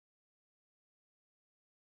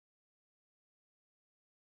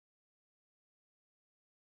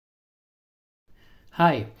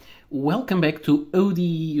Hi, welcome back to ODE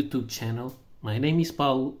YouTube channel. My name is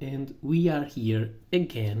Paul and we are here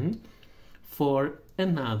again for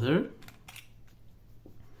another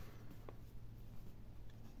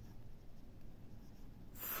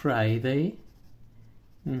Friday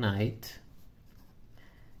night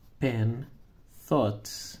pen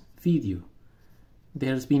thoughts video.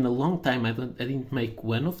 There's been a long time I didn't make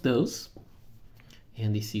one of those,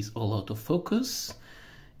 and this is all out of focus.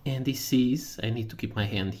 And this is, I need to keep my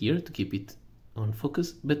hand here to keep it on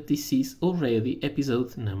focus, but this is already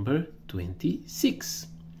episode number 26.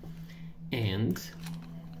 And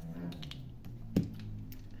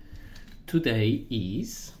today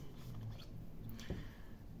is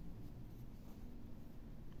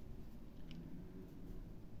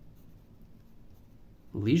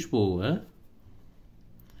Lisboa,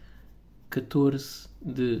 14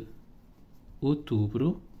 de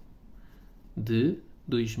outubro de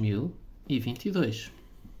 2022.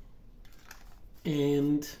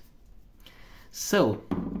 And so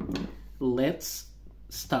let's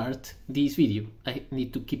start this video. I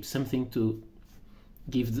need to keep something to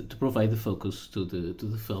to provide the focus to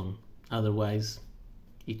the phone, otherwise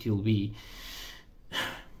it will be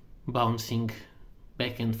bouncing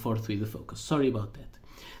back and forth with the focus. Sorry about that.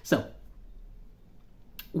 So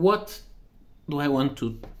what do I want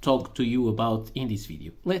to talk to you about in this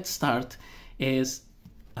video? Let's start as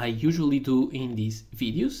I usually do in these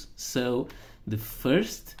videos. So the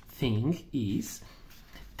first thing is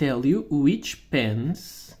tell you which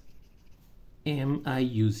pens am I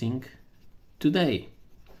using today.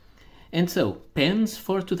 And so pens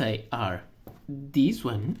for today are this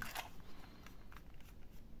one.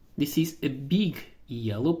 This is a big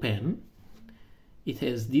yellow pen. It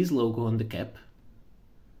has this logo on the cap.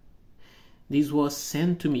 This was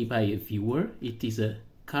sent to me by a viewer. It is a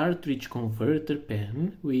cartridge converter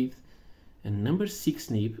pen with a number 6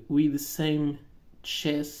 nib with the same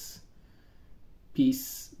chess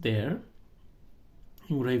piece there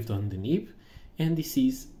engraved on the nib, and this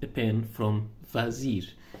is a pen from Vazir.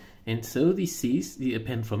 And so this is a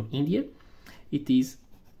pen from India. It is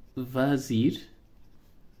Vazir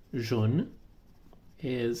jaune,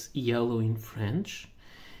 as yellow in French,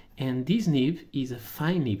 and this nib is a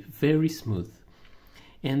fine nib, very smooth,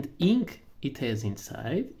 and ink it has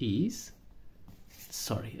inside is,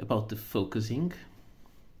 sorry about the focusing,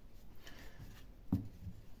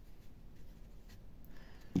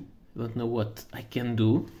 don't know what I can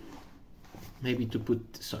do, maybe to put,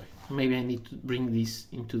 sorry, maybe I need to bring this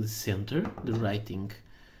into the center, the writing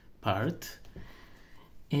part,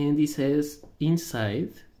 and this has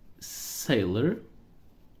inside Sailor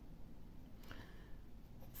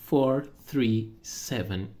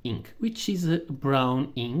 437 ink, which is a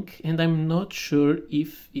brown ink, and I'm not sure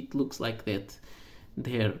if it looks like that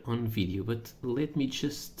there on video, but let me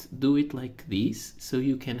just do it like this so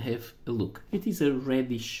you can have a look. It is a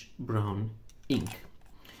reddish brown ink.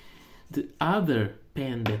 The other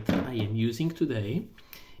pen that I am using today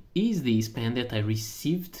is this pen that I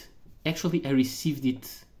received. Actually, I received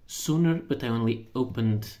it sooner, but I only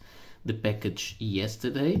opened the package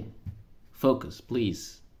yesterday. Focus,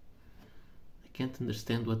 please. Can't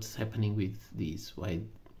understand what's happening with this. Why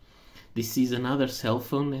this is another cell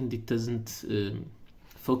phone and it doesn't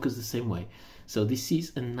focus the same way. So this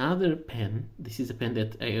is another pen. This is a pen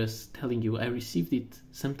that I was telling you I received it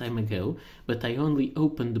some time ago, but I only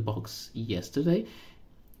opened the box yesterday,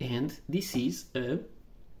 and this is a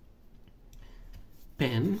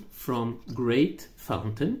pen from Great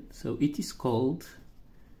Fountain. So it is called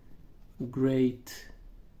Great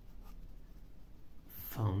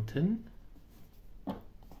Fountain.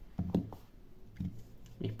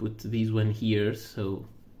 Let me put this one here so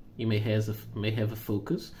you may have a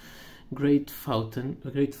focus. Great Fountain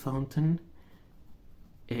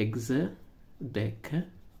Exa Deca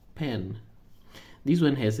pen. This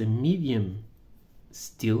one has a medium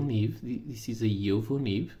steel nib. This is a Yovo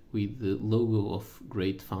nib with the logo of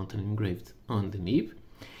Great Fountain engraved on the nib,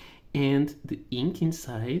 and the ink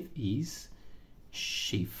inside is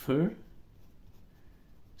Schiffer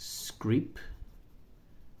Script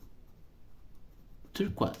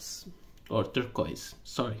turquoise,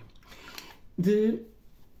 sorry.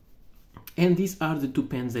 And these are the two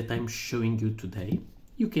pens that I'm showing you today.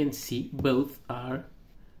 You can see both are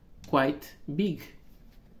quite big,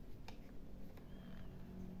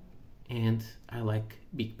 and I like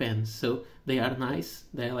big pens, so they are nice.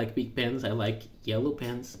 I like big pens, I like yellow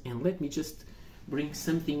pens. And let me just bring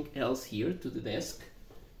something else here to the desk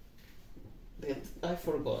that I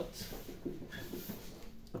forgot.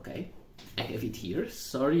 Okay, I have it here.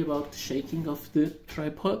 Sorry about the shaking of the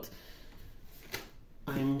tripod.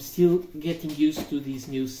 I'm still getting used to these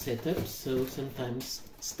new setups, so sometimes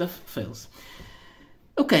stuff fails.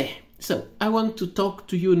 Okay, so I want to talk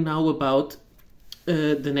to you now about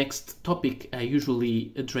the next topic I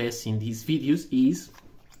usually address in these videos is,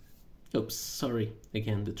 oops, sorry,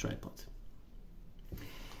 again the tripod,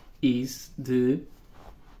 is the,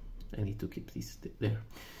 I need to keep this there,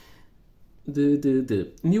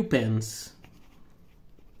 the new pens.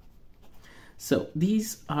 So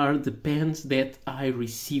these are the pens that I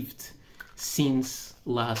received since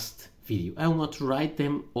last video. I will not write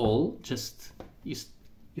them all, just you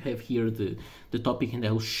have here the topic and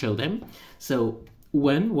I will show them. So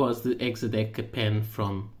one was the Hexadeca pen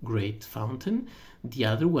from Great Fountain, the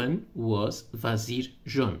other one was Vazir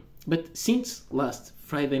Jaune. But since last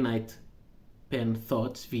Friday night pen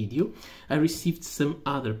thoughts video, I received some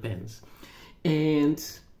other pens. And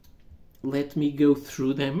let me go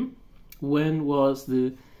through them. One was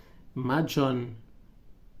the Mahjong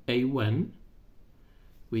A1,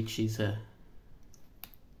 which is a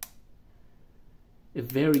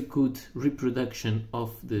very good reproduction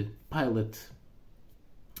of the Pilot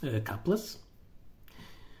capless.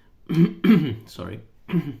 Sorry,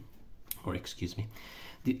 or excuse me.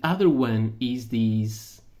 The other one is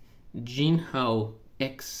this Jinhao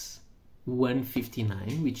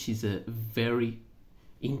X159, which is a very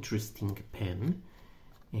interesting pen.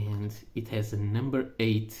 And it has a number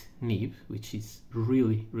 8 nib, which is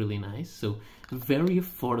really nice. So very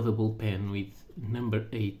affordable pen with number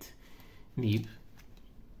 8 nib.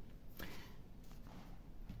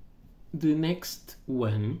 The next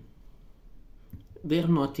one, they're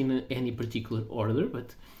not in any particular order,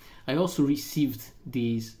 but I also received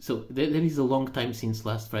these. So there is a long time since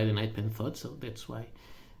last Friday night pen thought, so that's why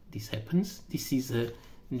this happens. This is a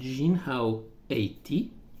Jinhao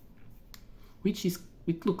 80, which is,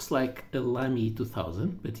 it looks like a Lamy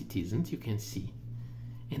 2000, but it isn't, you can see.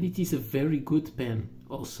 And it is a very good pen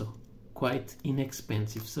also, quite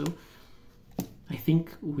inexpensive. So I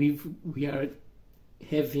think we are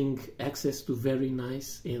having access to very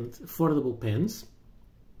nice and affordable pens.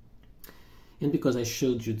 And because I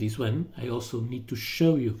showed you this one, I also need to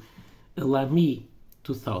show you a Lamy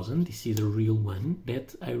 2000. This is a real one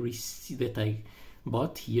that I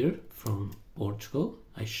bought here from Portugal.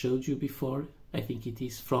 I showed you before. I think it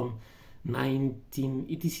is from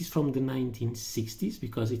this is from the 1960s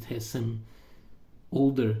because it has some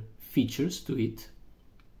older features to it.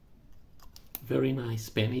 Very nice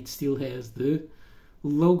pen. It still has the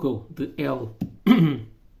logo, the L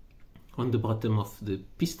on the bottom of the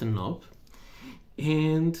piston knob.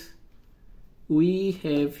 And we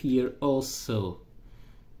have here also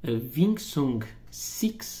a Wingsung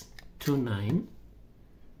 629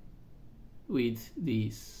 with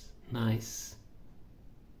this nice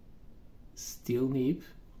steel nib,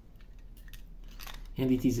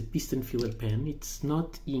 and it is a piston filler pen. It's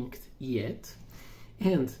not inked yet.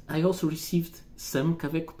 And I also received some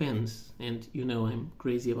Kaweco pens, and you know I'm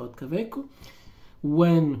crazy about Kaweco.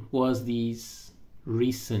 One was this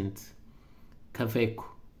recent Kaweco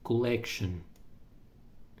collection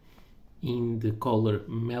in the color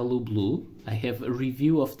Mellow Blue. I have a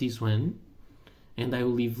review of this one, and I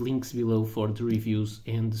will leave links below for the reviews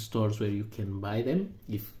and the stores where you can buy them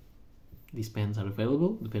if these pens are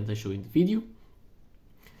available, the pens I show in the video.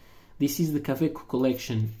 This is the Kaweco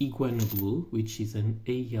collection Iguana Blue, which is an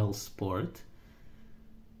AL Sport.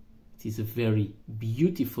 It is a very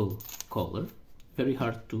beautiful color, very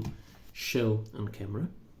hard to show on camera.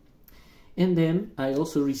 And then I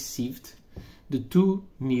also received the two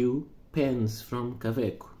new pens from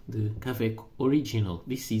Kaweco, the Kaweco Original.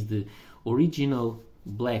 This is the original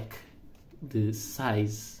black, the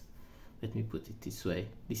size, let me put it this way,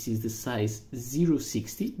 this is the size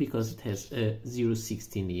 060 because it has a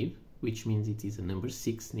 060 nib, which means it is a number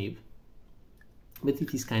 6 nib, but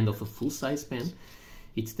it is kind of a full-size pen.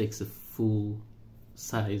 It takes a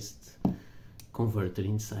full-sized converter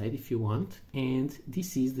inside if you want. And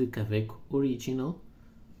this is the Kaweco Original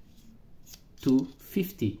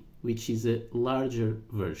 250, which is a larger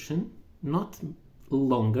version, not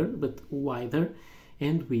longer but wider,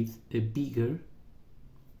 and with a bigger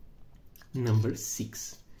number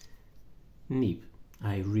 6 nib.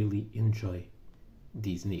 I really enjoy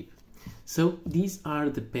this nib. So these are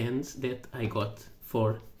the pens that I got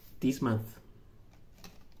for this month.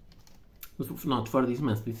 Not for this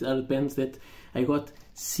month, these are the pens that I got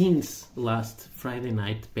since last Friday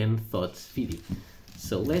night pen thoughts video.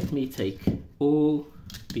 So let me take all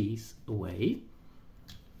these away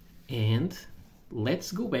and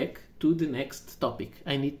let's go back to the next topic.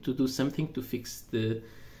 I need to do something to fix the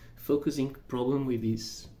focusing problem with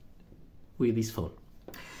this phone.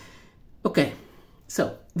 Okay,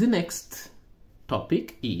 So the next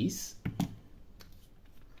topic is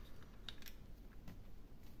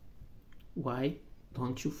why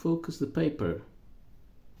don't you focus the paper?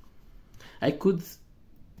 I could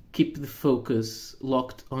keep the focus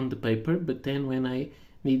locked on the paper, but then when I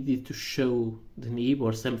needed to show the nib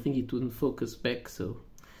or something, it wouldn't focus back, so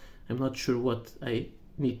I'm not sure what I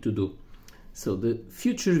need to do. So the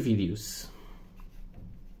future videos.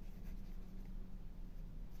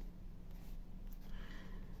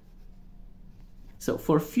 So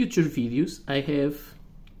for future videos, I have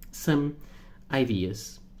some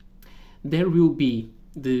ideas. There will be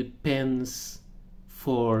the pens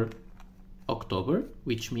for October,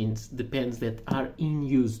 which means the pens that are in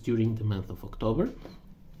use during the month of October.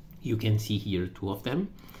 You can see here 2 of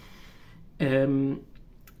them.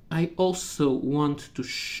 I also want to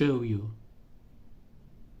show you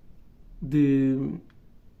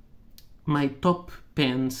my top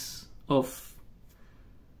pens of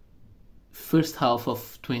first half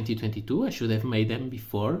of 2022. I should have made them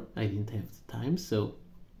before. I didn't have the time,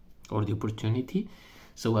 or the opportunity,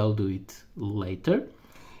 so I'll do it later.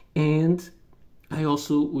 And I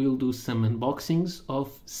also will do some unboxings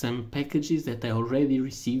of some packages that I already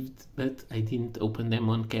received, but I didn't open them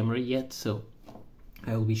on camera yet, so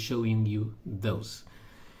I'll be showing you those.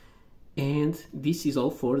 And this is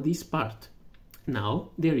all for this part. Now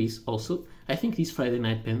there is also, I think these Friday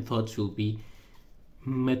night pen thoughts will be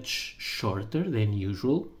much shorter than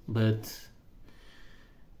usual, but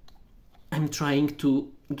I'm trying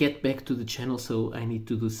to get back to the channel, so I need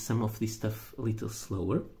to do some of this stuff a little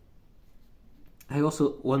slower. I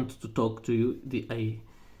also want to talk to you,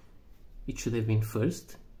 it should have been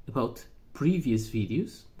first, about previous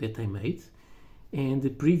videos that I made. And the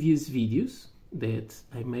previous videos that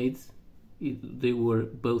I made, they were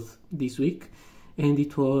both this week, and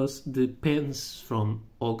it was the pens from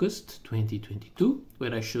August 2022,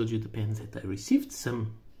 where I showed you the pens that I received.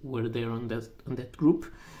 Some were there on that group.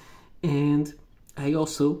 And I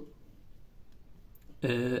also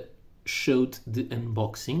showed the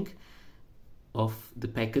unboxing of the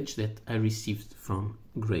package that I received from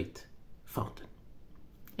Great Fountain.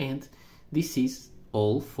 And this is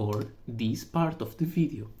all for this part of the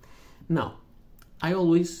video. Now, I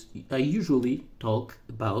usually talk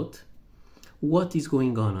about what is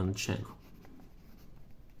going on the channel.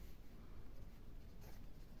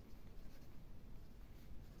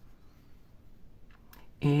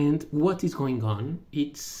 And what is going on,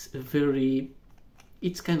 it's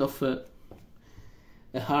kind of a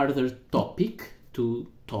harder topic to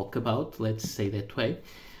talk about, let's say that way.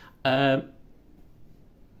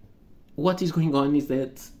 What is going on is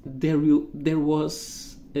that there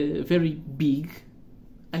was a very big,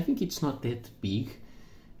 I think it's not that big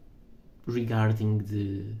regarding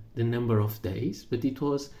the number of days, but it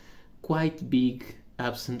was quite big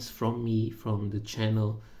absence from me, from the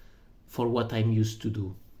channel, for what I'm used to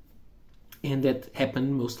do. And that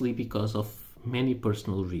happened mostly because of many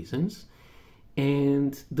personal reasons.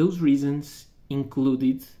 And those reasons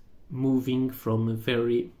included moving from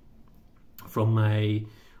my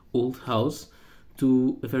old house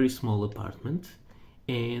to a very small apartment,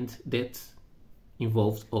 and that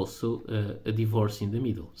involved also a divorce in the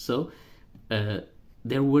middle. So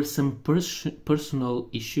there were some personal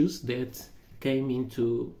issues that came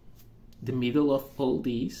into the middle of all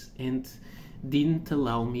these and didn't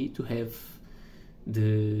allow me to have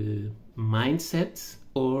the mindset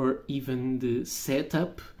or even the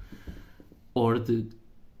setup or the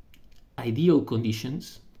ideal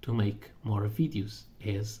conditions to make more videos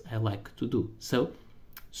as I like to do. So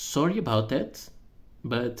sorry about that,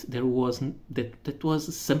 but that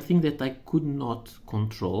was something that I could not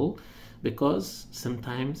control, because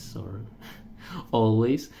sometimes, or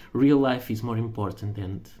always, real life is more important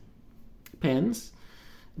than pens.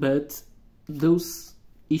 But those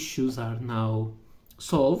issues are now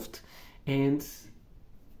solved, and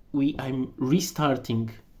I'm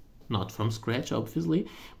restarting, not from scratch obviously,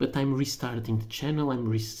 but I'm restarting the channel. I'm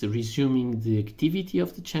resuming the activity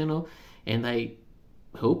of the channel, and I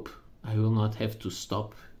hope I will not have to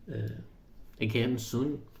stop again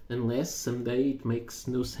soon, unless someday it makes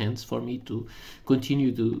no sense for me to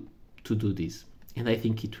continue to do this. And I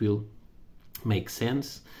think it will make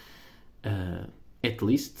sense. At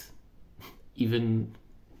least, even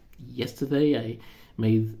yesterday I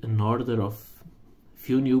made an order of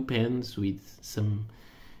few new pens with some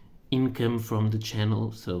income from the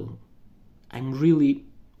channel, so I'm really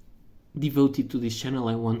devoted to this channel.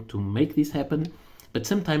 I want to make this happen, but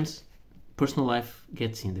sometimes personal life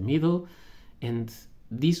gets in the middle, and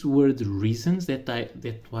these were the reasons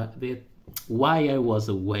why I was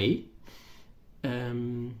away.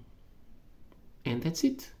 and that's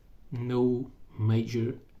it. No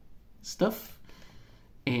major stuff,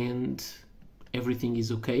 and everything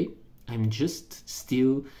is okay. I'm just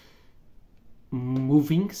still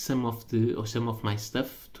moving some of my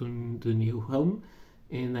stuff to the new home,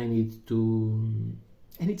 and I need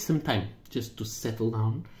some time just to settle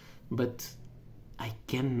down, but I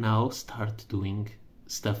can now start doing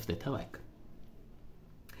stuff that I like.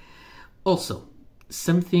 Also,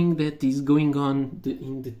 something that is going on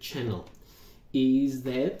in the channel is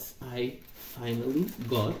that I finally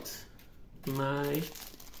got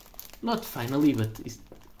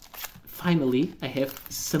finally I have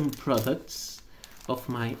some products of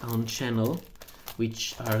my own channel,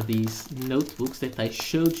 which are these notebooks that I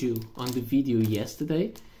showed you on the video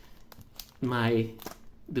yesterday.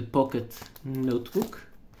 The pocket notebook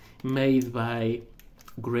made by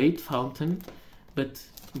Great Fountain, but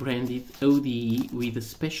branded ODE with a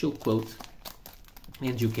special quote,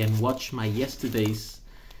 and you can watch my yesterday's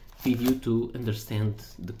video to understand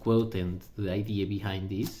the quote and the idea behind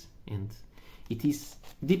this, and it is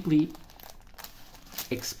deeply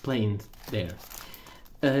explained there.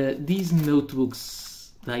 These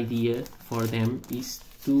notebooks, the idea for them is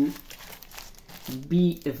to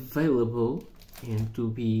be available and to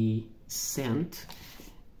be sent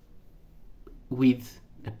with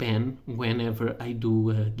a pen. Whenever I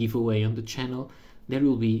do a giveaway on the channel, there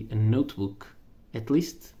will be a notebook, at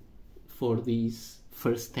least for these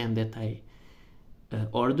first 10 that I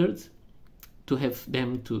ordered, to have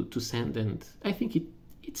them to send, and I think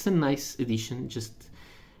it's a nice addition.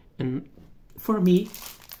 And for me,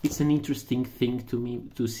 it's an interesting thing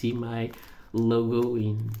to see my logo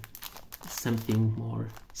in something more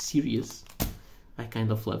serious. I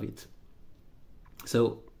kind of love it.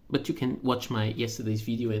 So, but you can watch my yesterday's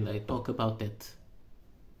video and I talk about that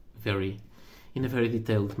in a very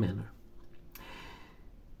detailed manner.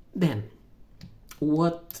 Then,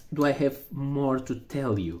 what do I have more to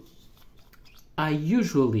tell you? I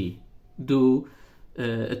usually do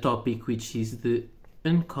a topic which is the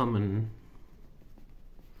uncommon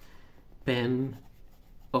pen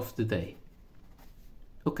of the day.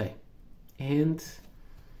 Okay, and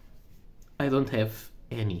I don't have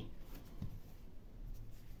any.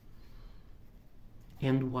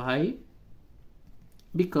 And why?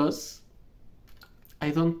 Because I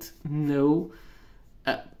don't know.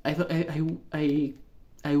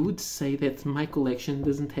 I would say that my collection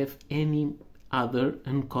doesn't have any other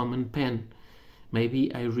uncommon pen.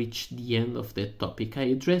 Maybe I reached the end of that topic. I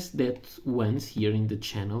addressed that once here in the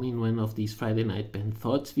channel in one of these Friday Night Pen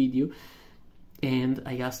Thoughts video, and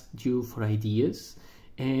I asked you for ideas,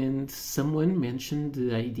 and someone mentioned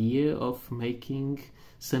the idea of making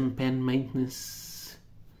some pen maintenance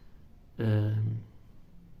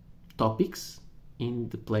topics in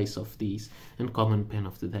the place of these uncommon pen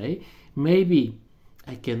of the day. Maybe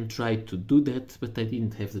I can try to do that, but I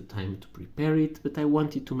didn't have the time to prepare it. But I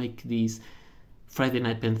wanted to make these Friday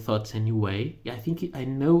Night Pen Thoughts anyway. I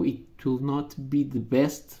know it will not be the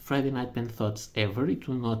best Friday Night Pen Thoughts ever. It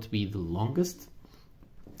will not be the longest.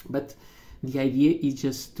 But the idea is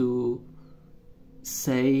just to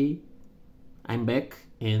say I'm back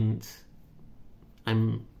and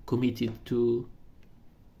I'm committed to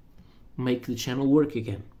make the channel work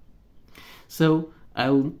again. So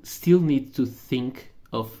I'll still need to think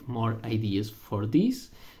of more ideas for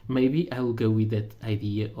this. Maybe I'll go with that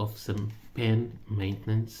idea of some pen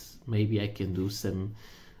maintenance. Maybe I can do some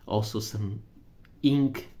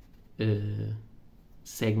ink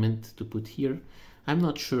segment to put here. I'm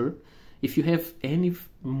not sure. If you have any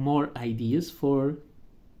more ideas for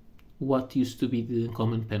what used to be the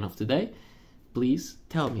uncommon pen of the day, please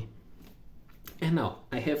tell me. And now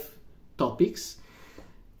I have topics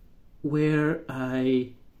where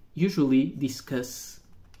I usually discuss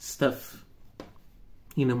stuff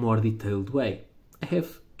in a more detailed way. I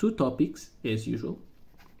have two topics as usual.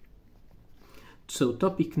 So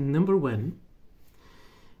topic number one,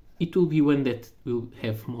 it will be one that will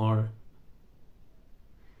have more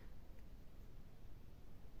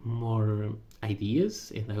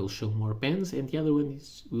ideas and I will show more pens, and the other one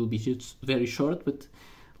will be just very short, but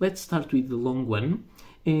let's start with the long one,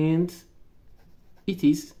 and it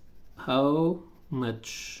is: how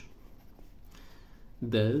much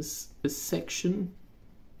does a section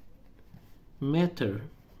matter?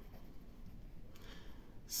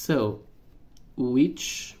 So,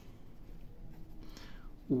 which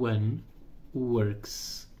one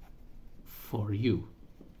works for you?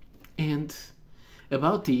 And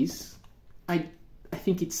about this, I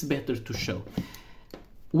think it's better to show.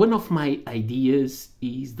 One of my ideas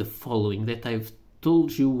is the following, that I've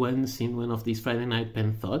told you once in one of these Friday Night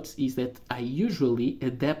Pen Thoughts is that I usually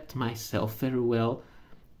adapt myself very well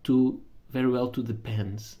to the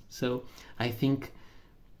pens. So I think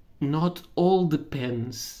not all the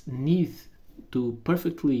pens need to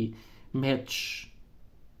perfectly match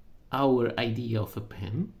our idea of a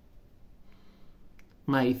pen.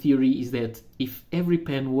 My theory is that if every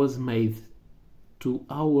pen was made to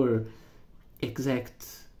our exact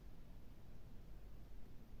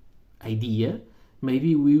idea,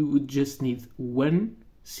 maybe we would just need one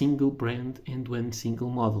single brand and one single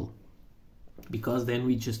model, because then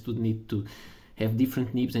we just would need to have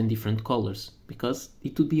different nibs and different colors, because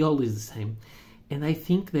it would be always the same. And I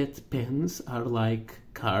think that pens are like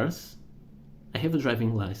cars. I have a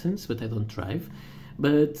driving license, but I don't drive.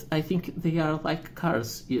 But I think they are like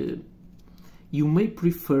cars. You may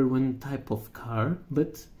prefer one type of car,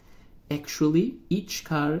 but actually each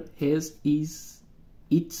car has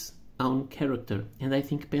its own character. And I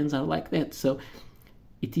think pens are like that. So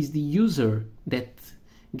it is the user that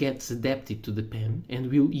gets adapted to the pen and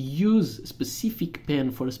will use a specific pen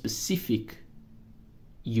for a specific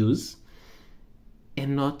use,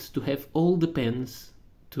 and not to have all the pens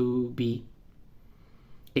to be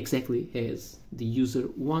exactly as the user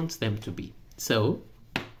wants them to be. So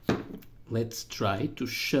let's try to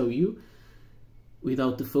show you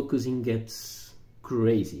without the focusing gets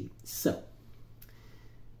crazy. So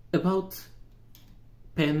about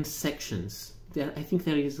pen sections, I think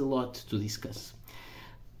there is a lot to discuss.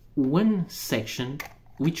 One section,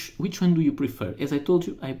 which one do you prefer? As I told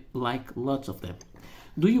you, I like lots of them.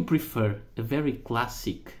 Do you prefer a very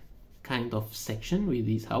classic kind of section with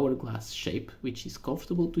this hourglass shape, which is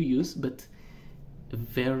comfortable to use, but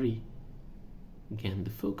very, again, the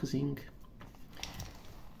focusing,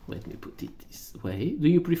 let me put it this way. Do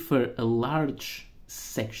you prefer a large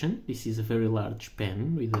section? This is a very large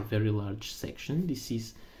pen with a very large section. This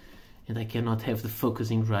is, and I cannot have the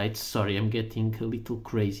focusing right. Sorry, I'm getting a little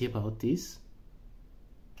crazy about this.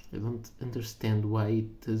 I don't understand why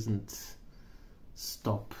it doesn't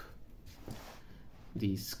stop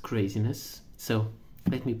this craziness. So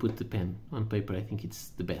let me put the pen on paper. I think it's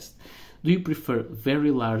the best. Do you prefer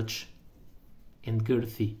very large and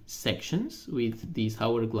girthy sections with this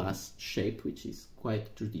hourglass shape, which is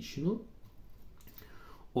quite traditional?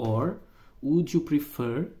 Or would you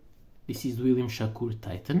prefer, this is William Shakur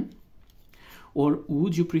Titan, or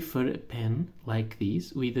would you prefer a pen like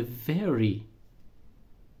this with a very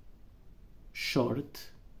short,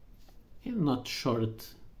 and not short,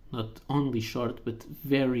 not only short, but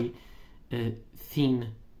very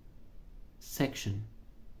thin section,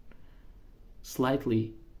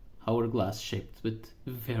 slightly hourglass shaped, but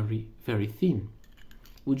very, very thin?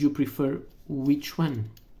 Would you prefer which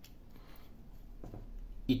one?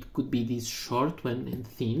 It could be this short one and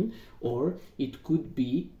thin, or it could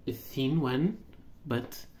be a thin one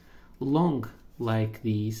but long, like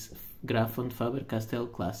this Graf von Faber-Castell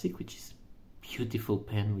Classic, which is a beautiful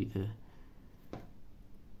pen with a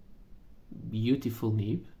beautiful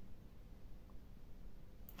nib.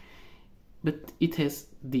 But it has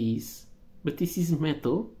these, but this is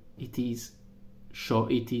metal. It is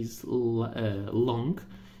short, it is long,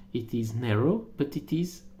 it is narrow, but it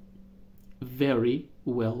is very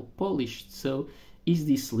well polished. So is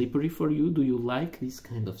this slippery for you? Do you like this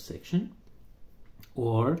kind of section?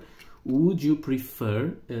 Or would you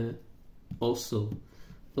prefer also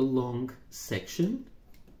a long section,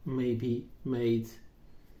 maybe made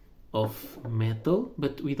of metal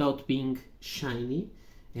but without being shiny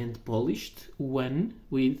and polished, one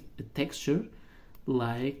with a texture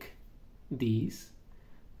like this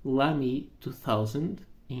Lamy 2000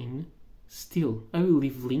 in steel? I will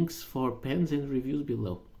leave links for pens and reviews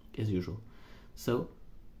below, as usual. So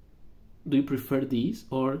do you prefer these,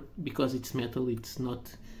 or because it's metal it's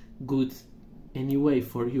not good anyway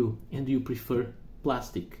for you, and you prefer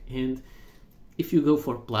plastic? And if you go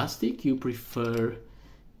for plastic, you prefer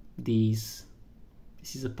these.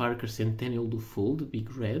 This is a Parker Centennial Du Full, the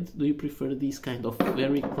big red. Do you prefer this kind of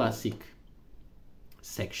very classic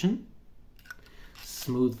section,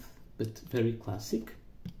 smooth but very classic?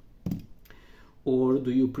 Or do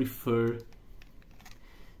you prefer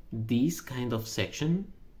this kind of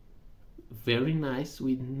section, very nice,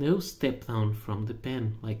 with no step down from the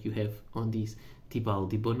pen like you have on this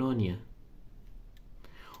Tibaldi Bononia?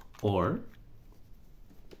 Or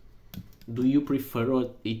do you prefer, or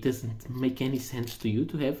it doesn't make any sense to you,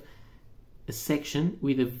 to have a section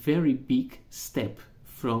with a very big step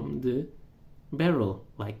from the barrel,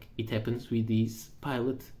 like it happens with this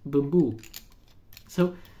Pilot Bamboo?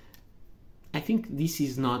 So I think this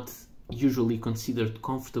is not usually considered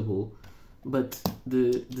comfortable but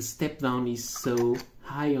the step down is so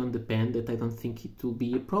high on the pen that I don't think it will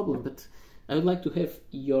be a problem, but I would like to have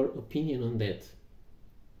your opinion on that.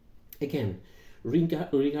 Again,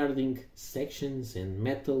 regarding sections and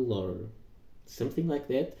metal or something like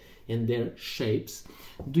that and their shapes,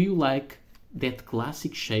 do you like that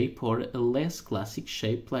classic shape or a less classic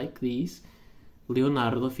shape like this?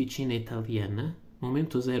 Leonardo Officina Italiana,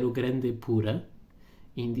 Momento Zero Grande Pura,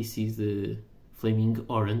 and this is the flaming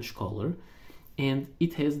orange color, and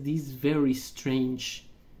it has this very strange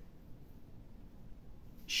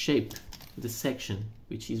shape, the section,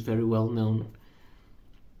 which is very well known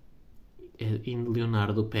in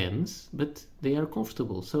Leonardo pens, but they are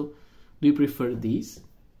comfortable. So do you prefer this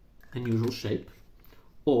unusual shape,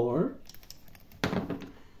 or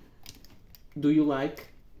do you like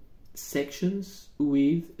sections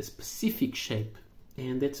with a specific shape?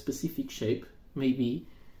 And that specific shape may be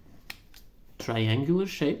triangular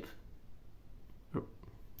shape,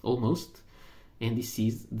 almost, and this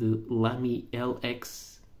is the Lamy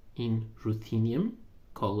LX in ruthenium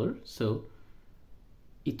color, so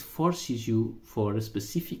it forces you for a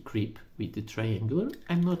specific grip with the triangular.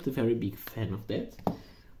 I'm not a very big fan of that.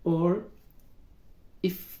 Or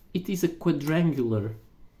if it is a quadrangular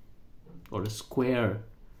or a square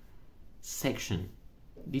section,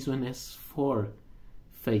 this one has 4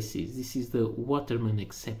 faces. This is the Waterman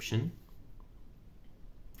exception,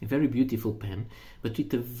 a very beautiful pen, but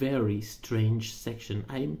with a very strange section.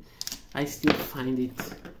 I still find it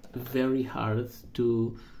very hard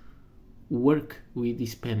to work with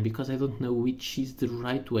this pen because I don't know which is the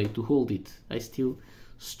right way to hold it. I still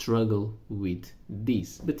struggle with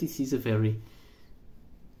this, but this is a very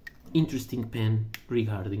interesting pen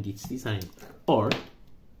regarding its design. Or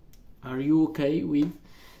are you okay with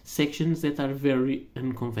sections that are very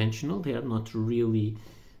unconventional? They are not really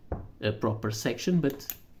a proper section, but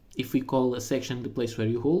if we call a section the place where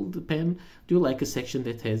you hold the pen, do you like a section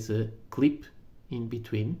that has a clip in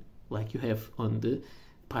between, like you have on the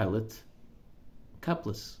Pilot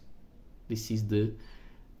capless? This is the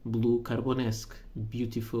blue carbonesque,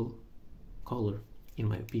 beautiful color in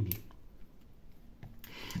my opinion.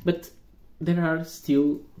 But there are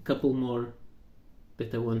still a couple more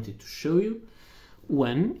that I wanted to show you.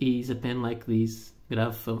 One is a pen like this,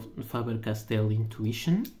 Graf Faber-Castell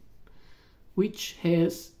Intuition, which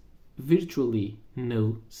has virtually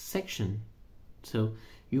no section. So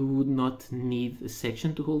you would not need a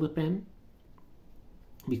section to hold a pen,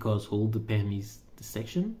 because hold the pen is the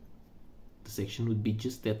section. The section would be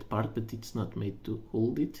just that part, but it's not made to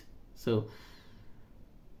hold it. So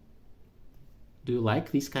do you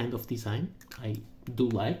like this kind of design? I do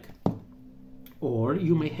like. Or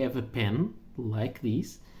you may have a pen like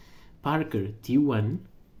this, Parker T1,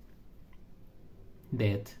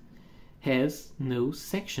 that has no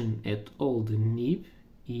section at all. The nib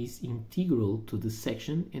is integral to the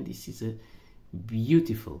section, and this is a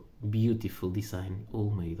beautiful, beautiful design, all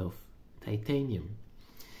made of titanium.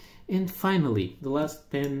 And finally, the last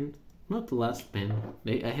pen, not the last pen,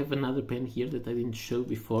 I have another pen here that I didn't show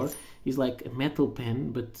before. It's like a metal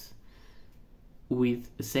pen, but with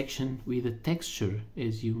a section with a texture,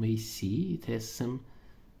 as you may see. It has some,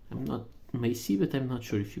 I'm not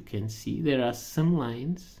sure if you can see, there are some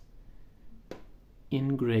lines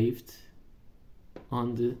engraved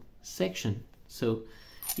on the section, so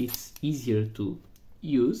it's easier to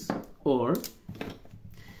use. Or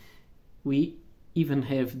we even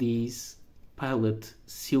have these Pilot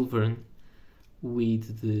Silvern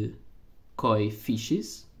with the koi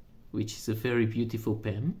fishes, which is a very beautiful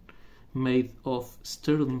pen made of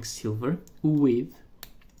sterling silver with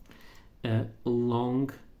a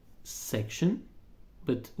long section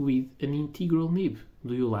but with an integral nib.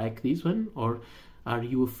 Do you like this one, or are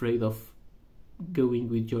you afraid of going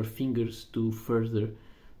with your fingers too further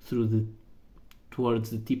through towards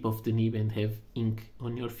the tip of the nib and have ink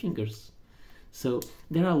on your fingers? So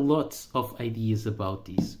there are lots of ideas about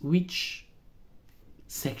this. Which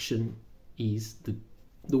section is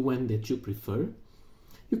the one that you prefer?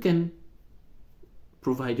 You can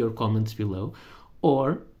provide your comments below.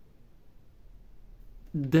 Or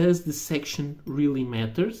does the section really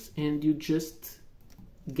matters and you just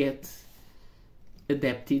get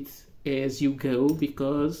adapted as you go,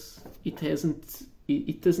 because it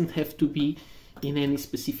doesn't have to be in any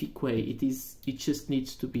specific way. It just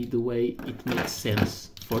needs to be the way it makes sense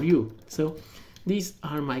for you. So these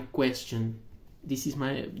are my questions. These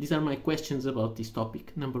are my questions about this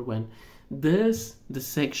topic. Number 1, does the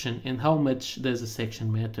section and how much does a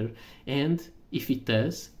section matter? And if it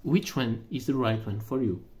does, which one is the right one for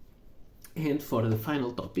you? And for the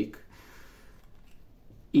final topic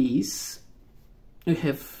is, we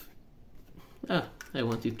have I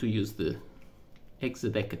wanted to use the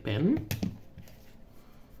hexadeca pen.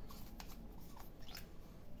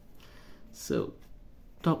 So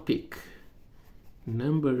topic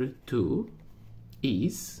number 2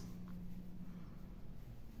 is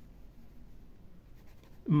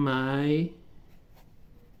my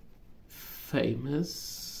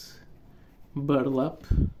famous burlap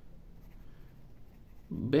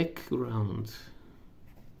background.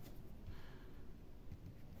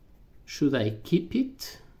 Should I keep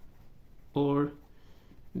it or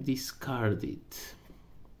discard it?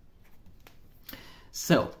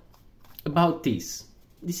 So about this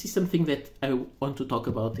is something that I want to talk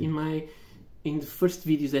about in the first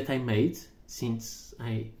videos that I made since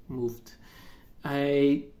I moved.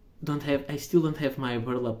 I still don't have my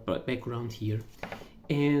burlap background here,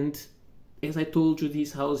 and as I told you,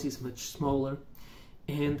 this house is much smaller,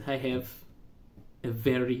 and I have a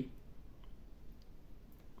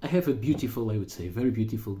beautiful, I would say, very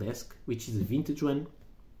beautiful desk, which is a vintage one,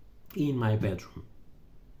 in my bedroom.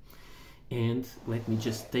 And let me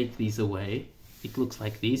just take this away. It looks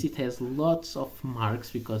like this. It has lots of marks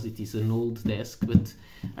because it is an old desk, but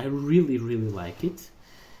I really like it.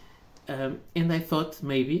 And I thought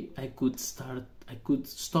maybe I could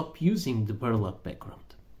stop using the burlap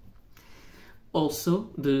background. Also,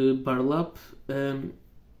 the burlap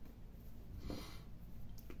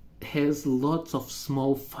has lots of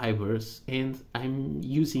small fibers, and I'm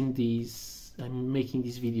making these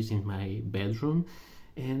videos in my bedroom,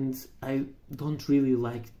 and I don't really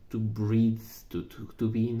like to breathe, to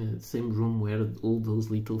be in the same room where all those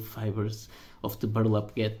little fibers of the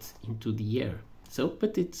burlap get into the air. So,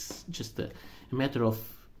 but it's just a matter of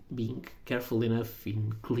being careful enough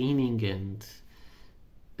in cleaning and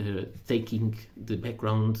taking the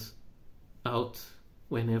background out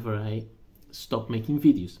whenever I stop making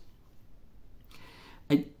videos.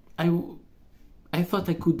 I thought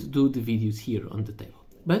I could do the videos here on the table,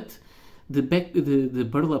 but the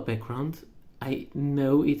burlap background, I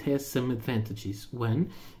know it has some advantages.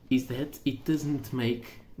 One is that it doesn't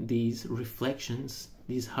make these reflections,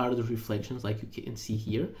 these hard reflections like you can see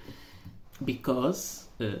here, because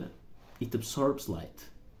it absorbs light.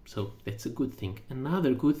 So that's a good thing.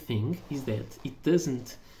 Another good thing is that it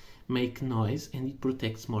doesn't make noise and it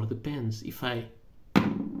protects more the pens. If I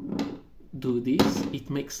do this, it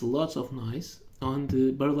makes lots of noise. On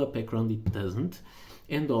the burlap background it doesn't.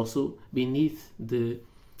 And also beneath the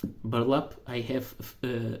burlap I have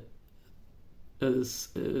a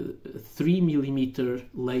 3mm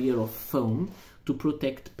layer of foam to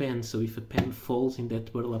protect pen, so if a pen falls in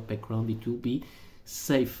that burlap background it will be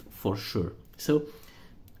safe for sure. So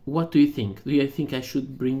what do you think? Do you think I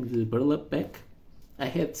should bring the burlap back? I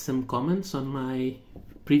had some comments on my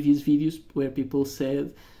previous videos where people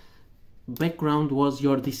said background was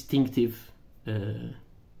your distinctive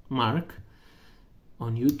mark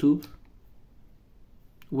on YouTube.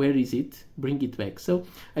 Where is it? Bring it back. So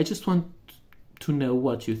I just want to know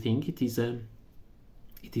what you think. It is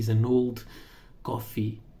an old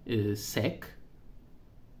coffee sack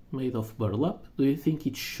made of burlap. Do you think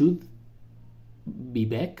it should be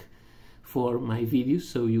back for my videos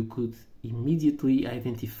so you could immediately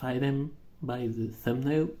identify them by the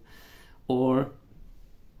thumbnail, or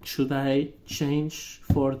should I change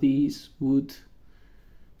for this wood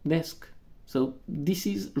desk? So this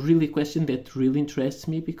is really a question that really interests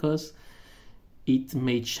me because it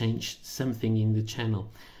may change something in the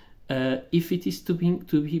channel. If it is to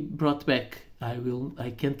be brought back,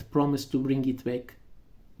 I can't promise to bring it back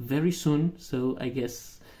very soon, so I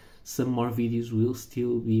guess some more videos will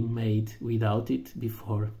still be made without it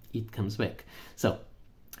before it comes back. So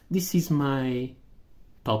this is my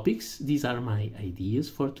topics, these are my ideas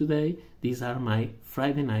for today, these are my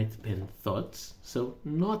Friday night pen thoughts. So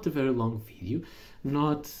not a very long video,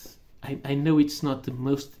 I know it's not the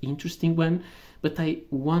most interesting one, but I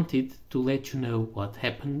wanted to let you know what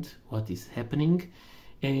happened, what is happening,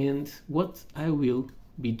 and what I will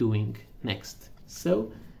be doing next.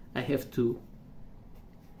 So I have to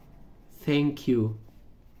thank you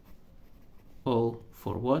all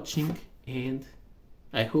for watching, and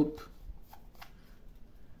I hope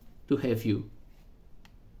to have you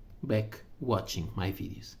back watching my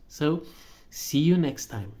videos. So see you next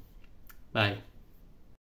time. Bye.